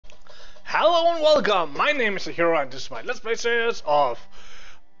Hello and welcome! My name is the Hero and this is my Let's Play series of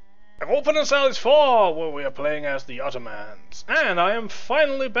Europa Universalis IV, where we are playing as the Ottomans. And I am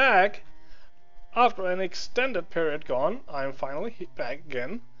finally back! After an extended period gone, I am finally back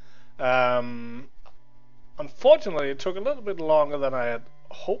again. Unfortunately, it took a little bit longer than I had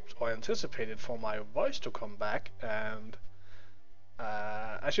hoped or anticipated for my voice to come back, and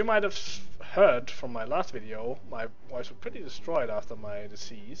as you might have heard from my last video, my voice was pretty destroyed after my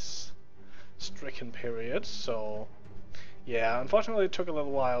disease-stricken period, so yeah, unfortunately it took a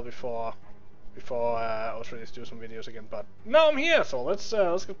little while before I was ready to do some videos again, but now I'm here, so let's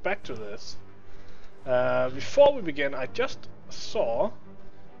get back to this. Before we begin, I just saw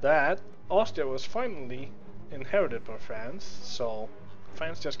that Austria was finally inherited by France, so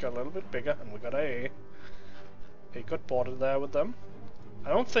France just got a little bit bigger, and we got a good border there with them. I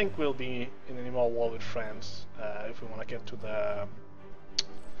don't think we'll be in any more war with France if we want to get to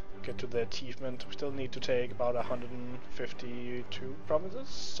the achievement. We still need to take about 152 provinces.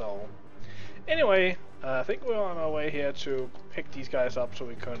 So anyway, I think we're on our way here to pick these guys up so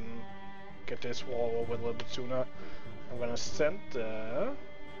we can get this war over a little bit sooner. I'm gonna send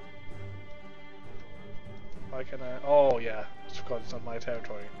why can I? Oh yeah, it's because it's not my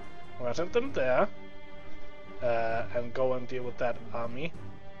territory. I'm gonna send them there. And go and deal with that army.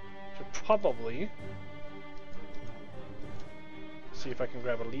 Should probably see if I can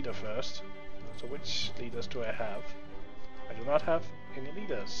grab a leader first. So which leaders do I have? I do not have any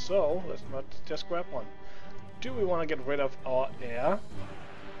leaders, so let's not just grab one. Do we want to get rid of our heir?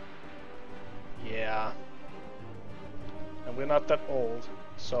 Yeah. And we're not that old,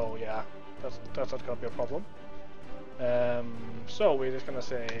 so yeah, that's not gonna be a problem. So we're just gonna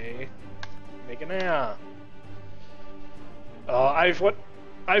say make an heir. I've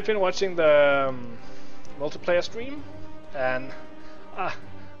been watching the multiplayer stream, and I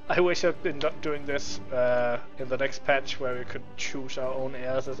wish I'd been doing this in the next patch where we could choose our own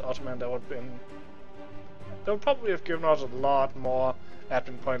heirs as Ottoman. That would probably have given us a lot more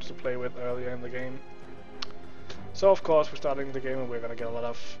admin points to play with earlier in the game. So of course we're starting the game and we're gonna get a lot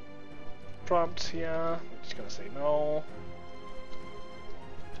of prompts here. I'm just gonna say no.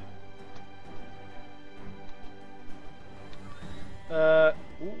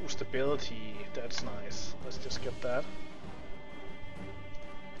 Ooh, stability, that's nice. Let's just get that.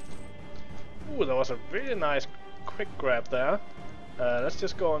 Ooh, that was a really nice quick grab there. Let's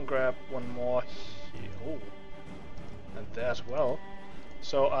just go and grab one more here. Ooh, and there as well.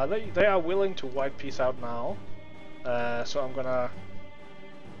 So they are willing to white piece out now. So I'm gonna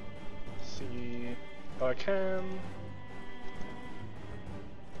see if I can.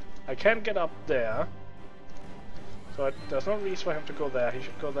 I can get up there. So there's no reason for him to go there, he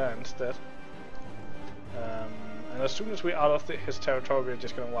should go there instead. And as soon as we're out of his territory, we're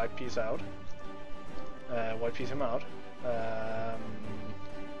just gonna white piece out. White piece him out.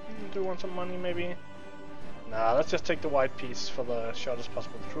 Do you want some money maybe? Nah, let's just take the white piece for the shortest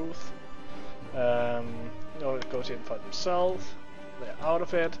possible truth. It goes in for themselves. They're out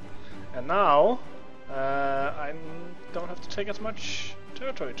of it. And now, I don't have to take as much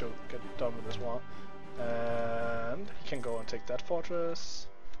territory to get done with this war. And he can go and take that fortress.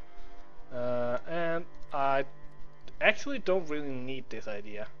 And I actually don't really need this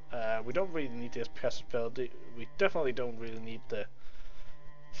idea. We don't really need this possibility. We definitely don't really need the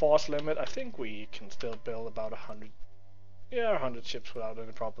force limit. I think we can still build about 100 ships without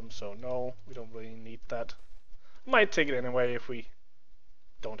any problem. So no, we don't really need that. Might take it anyway if we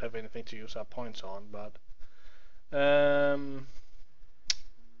don't have anything to use our points on, but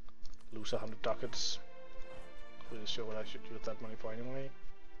lose 100 ducats. Really sure what I should use that money for anyway.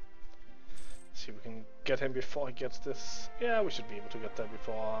 See if we can get him before he gets this. Yeah, we should be able to get that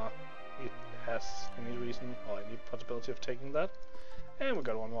before he has any reason or any possibility of taking that. And we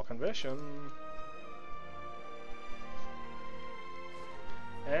got one more conversion.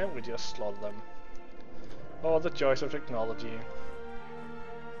 And we just slaughter them. Oh, the joys of technology.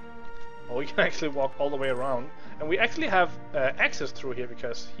 Oh, we can actually walk all the way around. And we actually have access through here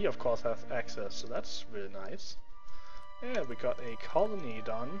because he of course has access, so that's really nice. And we got a colony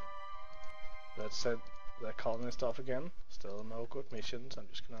done. Let's set the colony stuff again. Still no good missions. I'm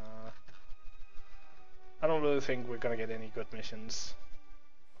just gonna... I don't really think we're gonna get any good missions.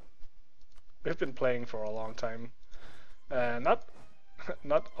 We've been playing for a long time. Not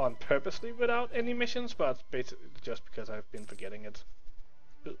on purposely without any missions, but basically just because I've been forgetting it.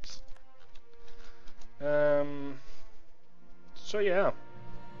 Oops. So yeah.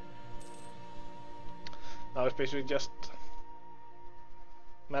 Now it's basically just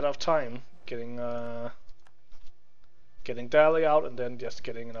a matter of time getting getting Dali out and then just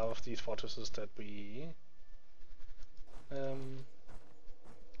getting enough of these fortresses that we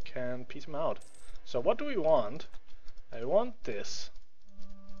can piece them out. So what do we want? I want this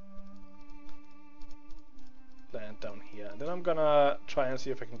land down here. And then I'm gonna try and see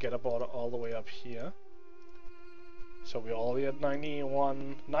if I can get a border all the way up here. So we're already at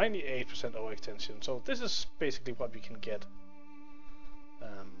 98% overextension. So this is basically what we can get.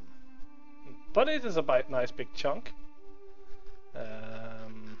 But it is a nice big chunk.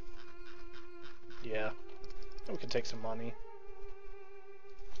 Yeah, we can take some money.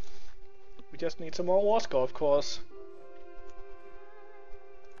 We just need some more war score, of course.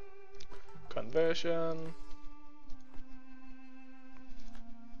 Conversion.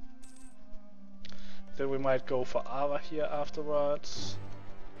 Then we might go for Ava here afterwards.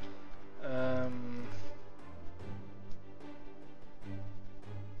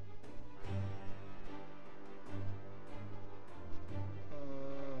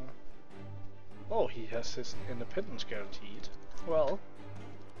 Oh, he has his independence guaranteed. Well,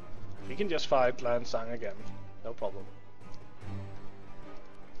 we can just fight Lansang again, no problem.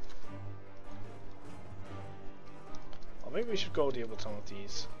 Or maybe we should go deal with some of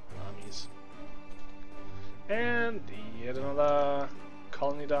these armies. And yet another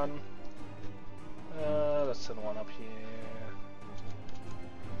colony done. Let's send one up here.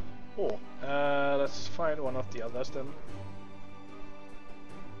 Oh, let's find one of the others then.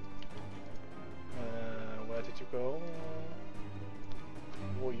 Where did you go?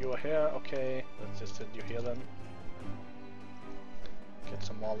 Oh, you are here? Okay, let's just send you here then. Get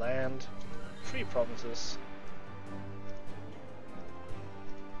some more land. 3 provinces.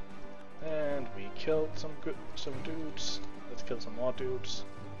 And we killed some dudes. Let's kill some more dudes.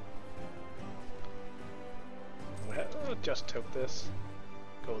 We just took this.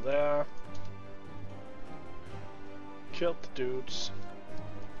 Go there. Killed the dudes.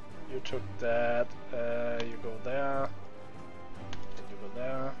 You took that. You go there. And you go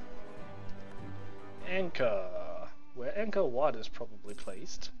there. Anchor. Where Anchor Wat is probably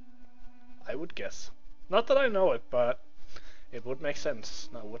placed, I would guess. Not that I know it, but it would make sense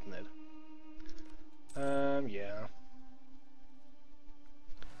now, wouldn't it? Yeah.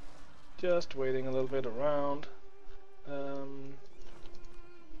 Just waiting a little bit around. You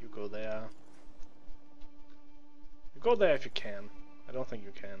go there. You go there if you can. I don't think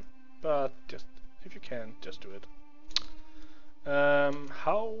you can, but just if you can, just do it.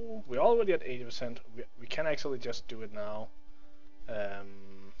 How? We're already at 80%. We can actually just do it now.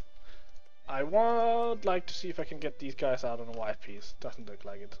 I would like to see if I can get these guys out on a white piece. Doesn't look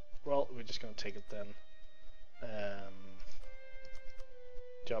like it. Well, we're just gonna take it then.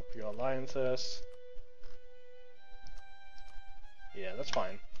 Drop your alliances. Yeah, that's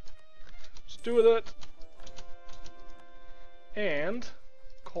fine. Let's do with it. And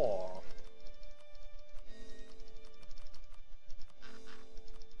core.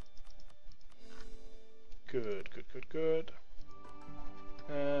 Good, good, good, good.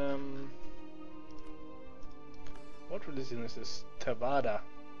 What religion is this? Tavada.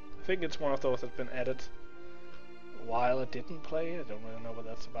 I think it's one of those that's been added while it didn't play. I don't really know what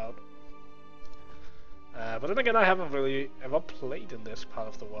that's about. But then again, I haven't really ever played in this part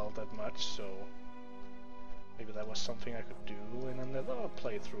of the world that much, so maybe that was something I could do in another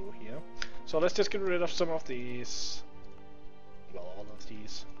playthrough here. So let's just get rid of some of these. Well, all of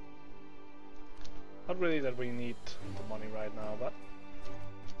these. Not really that we need the money right now, but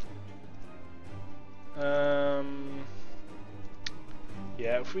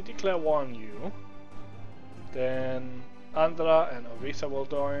yeah, if we declare war on you, then Andhra and Orissa will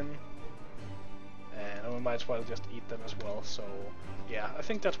join, and we might as well just eat them as well. So yeah, I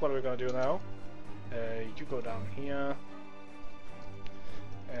think that's what we're gonna do now. You go down here.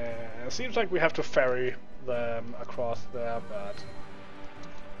 It seems like we have to ferry them across there, but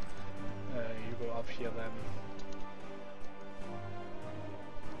you go up here then.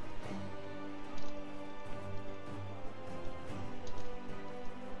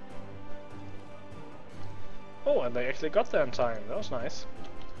 Oh, and they actually got there in time. That was nice.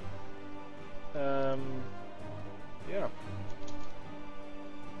 Yeah.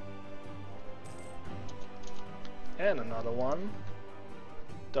 And another one.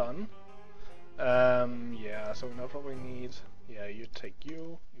 Done. Yeah, so we now probably need... Yeah, you take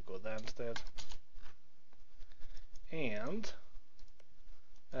you go there instead. And...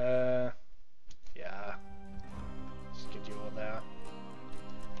 yeah. Let's get you over there.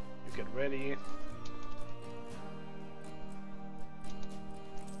 You get ready.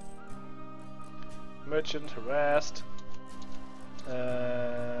 Merchant harassed.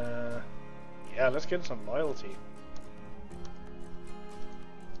 Yeah, let's get some loyalty.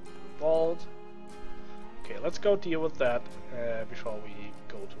 bald. Okay, let's go deal with that before we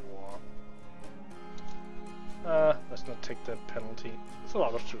go to war. Let's not take that penalty. It's a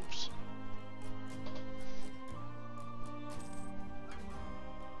lot of troops.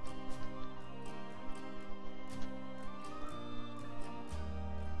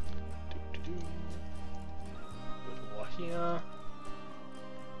 Good war here.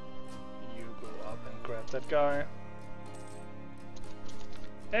 You go up and grab that guy.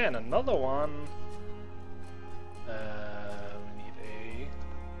 And another one. We need a...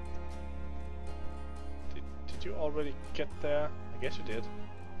 Did you already get there? I guess you did.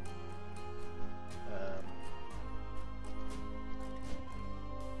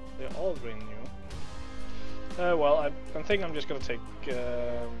 They're all brand new. Well, I think I'm just gonna take... which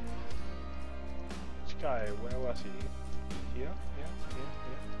guy? Where was he? Here? Yeah.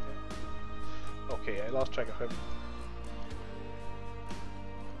 Okay, I lost track of him.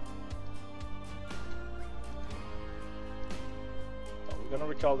 Gonna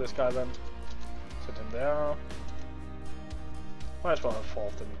recall this guy then. Sit him there. Might as well have 4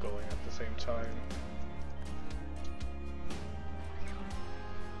 of them going at the same time.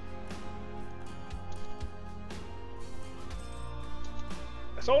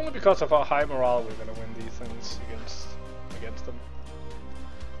 It's only because of our high morale we're gonna win these things against them.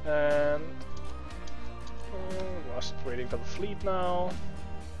 And we're just waiting for the fleet now.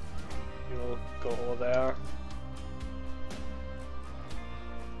 You'll go over there.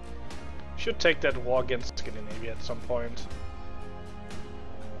 Should take that war against Scandinavia at some point.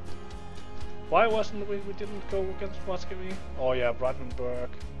 Why wasn't we didn't go against Muscovy? Oh yeah, Brandenburg.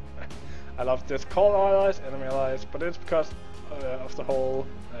 I love this. Call allies, enemy allies, but it's because of the whole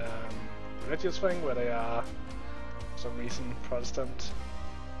religious thing where they are, for some reason, Protestant.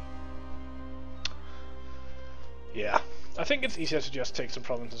 Yeah, I think it's easier to just take some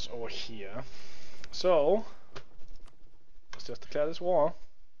provinces over here. So let's just declare this war.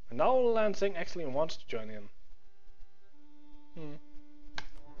 And now Lansing actually wants to join in.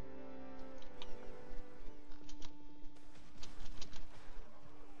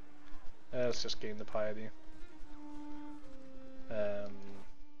 Let's just gain the piety.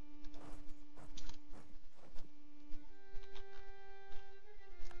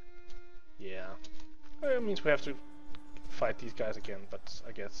 Yeah. It means we have to fight these guys again, but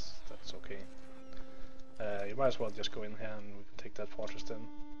I guess that's okay. You might as well just go in here and we can take that fortress then.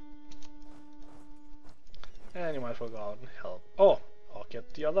 And you might as well go out and help. Oh! Or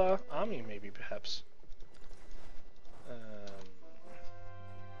get the other army maybe, perhaps.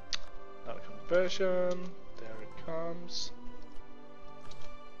 Now the conversion. There it comes.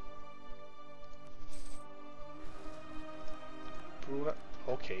 Bruna.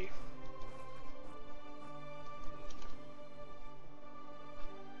 Okay.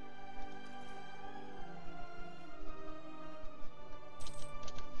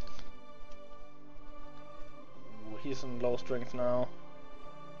 He's in low strength now.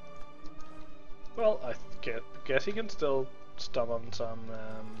 Well, I guess he can still stubborn some,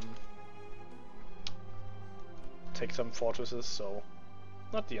 take some fortresses, so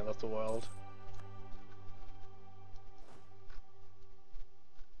not the end of the world.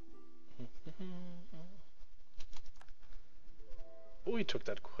 Oh, he took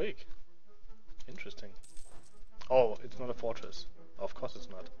that quick. Interesting. Oh, it's not a fortress. Of course it's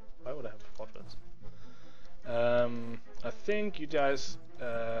not. Why would I have a fortress? I think you guys,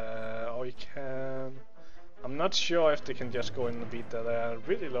 or you can... I'm not sure if they can just go in and beat that. They're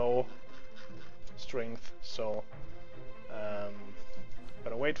really low strength, so...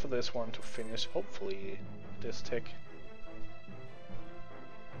 Gotta wait for this one to finish, hopefully, this tick.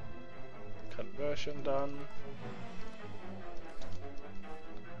 Conversion done.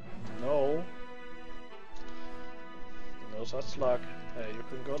 No. No such luck. You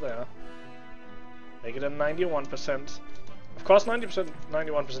can go there. Make it a 91%. Of course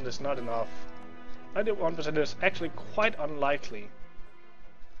 91% is not enough. 91% is actually quite unlikely.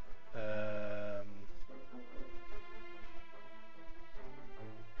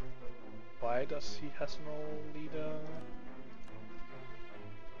 Why does he has no leader?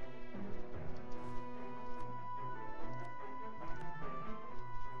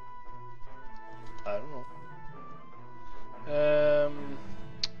 I don't know.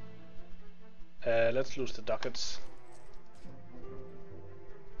 Let's lose the ducats.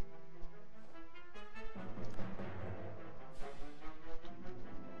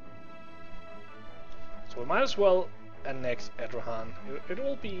 So we might as well annex Edrahan. It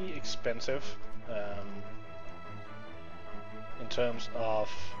will be expensive in terms of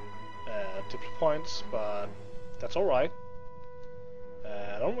diplomat points, but that's alright.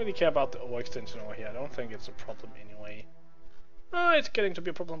 don't really care about the overextension over here. I don't think it's a problem anyway. It's getting to be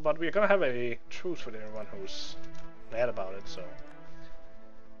a problem, but we're gonna have a truce with everyone who's mad about it, so...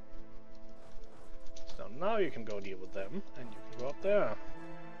 So now you can go deal with them, and you can go up there.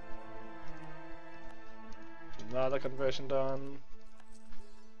 Another conversion done.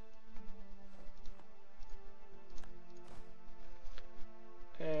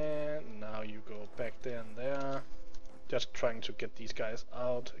 And now you go back there and there. Just trying to get these guys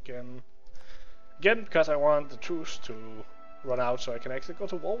out again. Again, because I want the truce to run out so I can actually go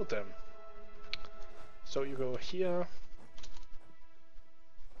to war with them. So you go here.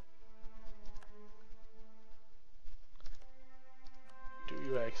 Do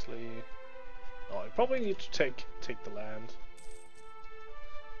you actually... Oh, you probably need to take the land.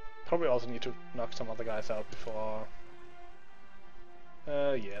 Probably also need to knock some other guys out before...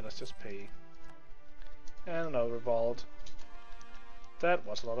 yeah, let's just pay. And another revolt. That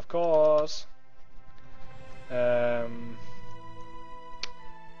was a lot of cause.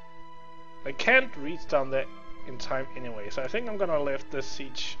 I can't reach down there in time anyway, so I think I'm gonna let this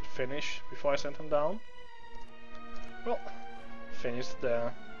siege finish before I send him down. Well, finished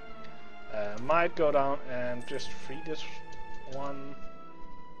there. Might go down and just free this one.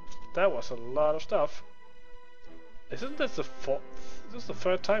 That was a lot of stuff. Isn't this the fourth? This is the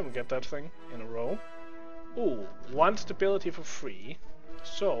third time we get that thing in a row. Ooh, one stability for free.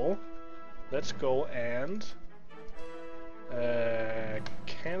 So, let's go and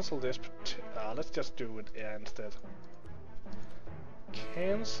cancel this. Let's just do it instead.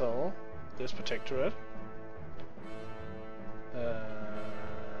 Cancel this protectorate.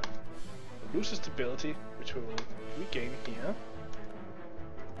 Loses stability, which we will regain here.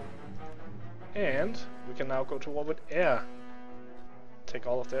 And we can now go to war with air. Take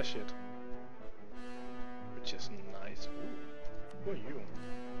all of their shit. Which is nice. Ooh. Who are you?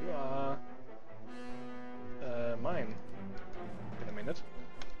 You are... mine. In a minute.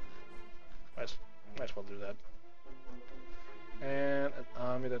 Might as well do that. And an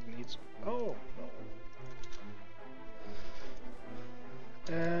army that needs... Oh, no.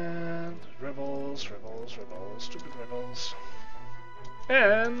 And rebels, stupid rebels.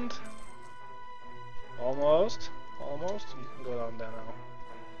 And... Almost. You can go down there now.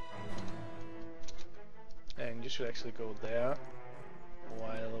 And you should actually go there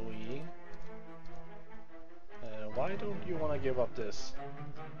while we... why don't you want to give up this?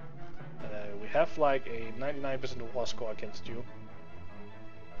 We have like a 99% war score against you.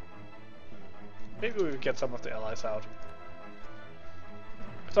 Maybe we get some of the allies out.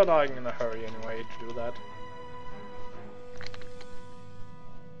 It's not in a hurry anyway to do that.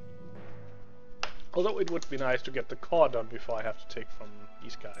 Although it would be nice to get the core done before I have to take from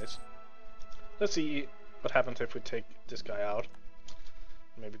these guys. Let's see what happens if we take this guy out.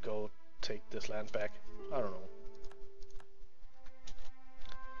 Maybe go take this land back. I don't know.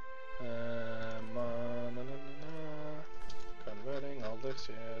 Converting all this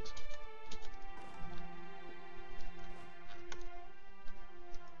yet.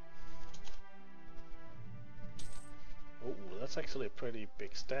 Oh, that's actually a pretty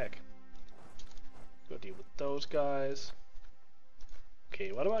big stack. Go deal with those guys.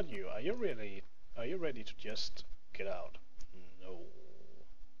 Okay, what about you? Are you ready to just get out? No.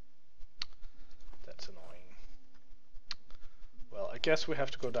 That's annoying. Well, I guess we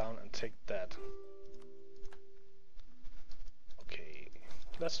have to go down and take that. Okay,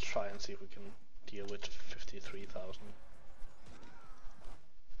 let's try and see if we can deal with 53,000.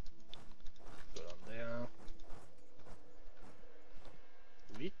 Go down there.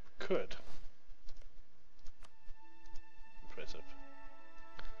 We could. Impressive.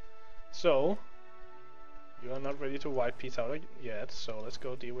 So, you are not ready to wipe peace out yet, so let's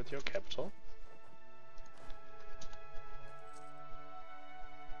go deal with your capital.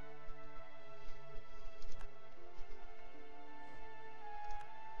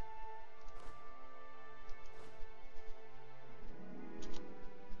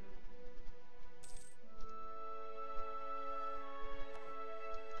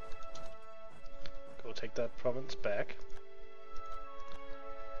 Go take that province back.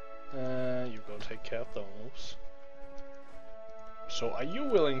 You go take care of those. So are you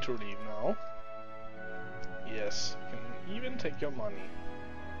willing to leave now? Yes, you can even take your money.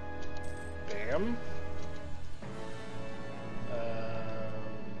 Bam.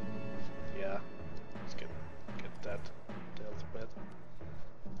 Yeah, let's get that dealt with.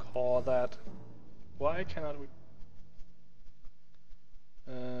 Call that. Why cannot we?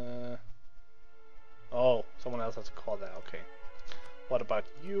 Oh, someone else has to call that. Okay. What about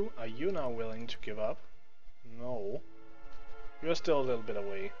you? Are you now willing to give up? No. You're still a little bit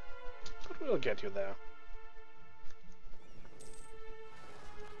away, but we'll get you there.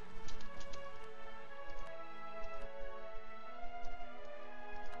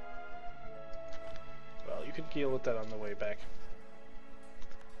 Well, you can deal with that on the way back.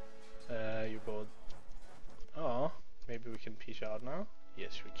 You go... Oh, maybe we can peace out now?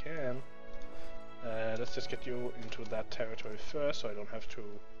 Yes, we can. Let's just get you into that territory first, so I don't have to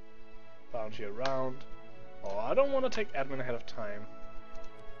bounce you around. Oh, I don't want to take admin ahead of time.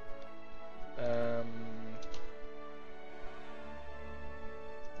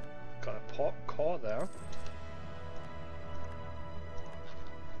 Got a core there.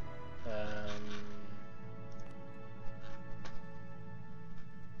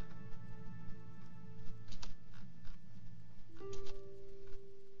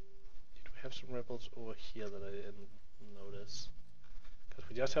 Some rebels over here that I didn't notice, because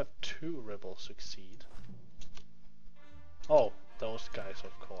we just had 2 rebels succeed. Oh, those guys,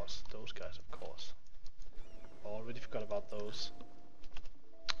 of course. Those guys, of course. Already forgot about those.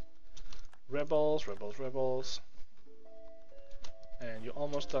 Rebels, rebels, rebels. And you're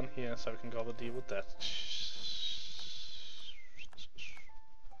almost done here, so we can go over deal with that.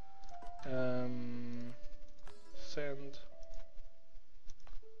 Send.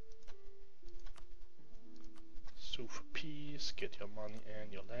 Sue for peace, get your money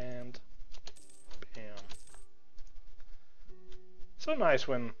and your land. Bam. So nice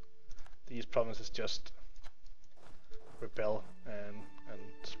when these provinces just rebel and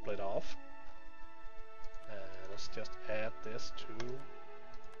split off. Let's just add this to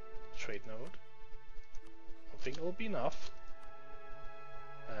trade node. I think it'll be enough.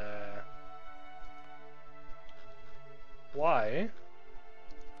 Why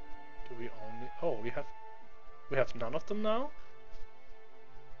do we only... Oh, we have none of them now?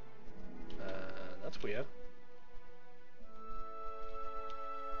 That's weird.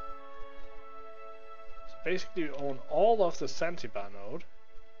 So basically we own all of the Zanzibar node.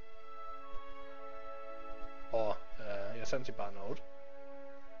 Or, yeah, Zanzibar node.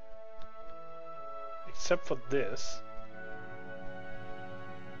 Except for this.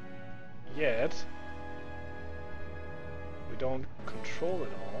 Yet, we don't control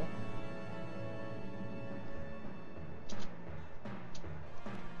it all.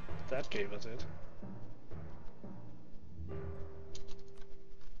 That gave us it.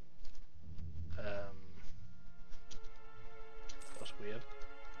 That was weird.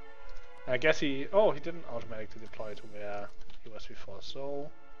 I guess he didn't automatically deploy to where he was before,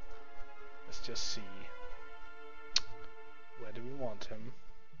 so let's just see. Where do we want him?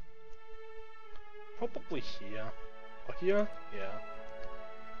 Probably here. Or here?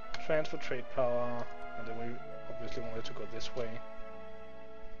 Yeah. Transfer trade power, and then we obviously wanted to go this way.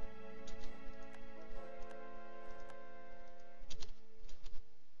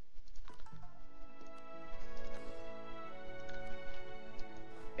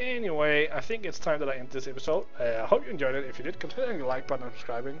 Anyway, I think it's time that I end this episode. I hope you enjoyed it. If you did, consider hitting the like button and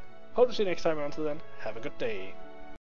subscribing. Hope to see you next time. Until then, have a good day.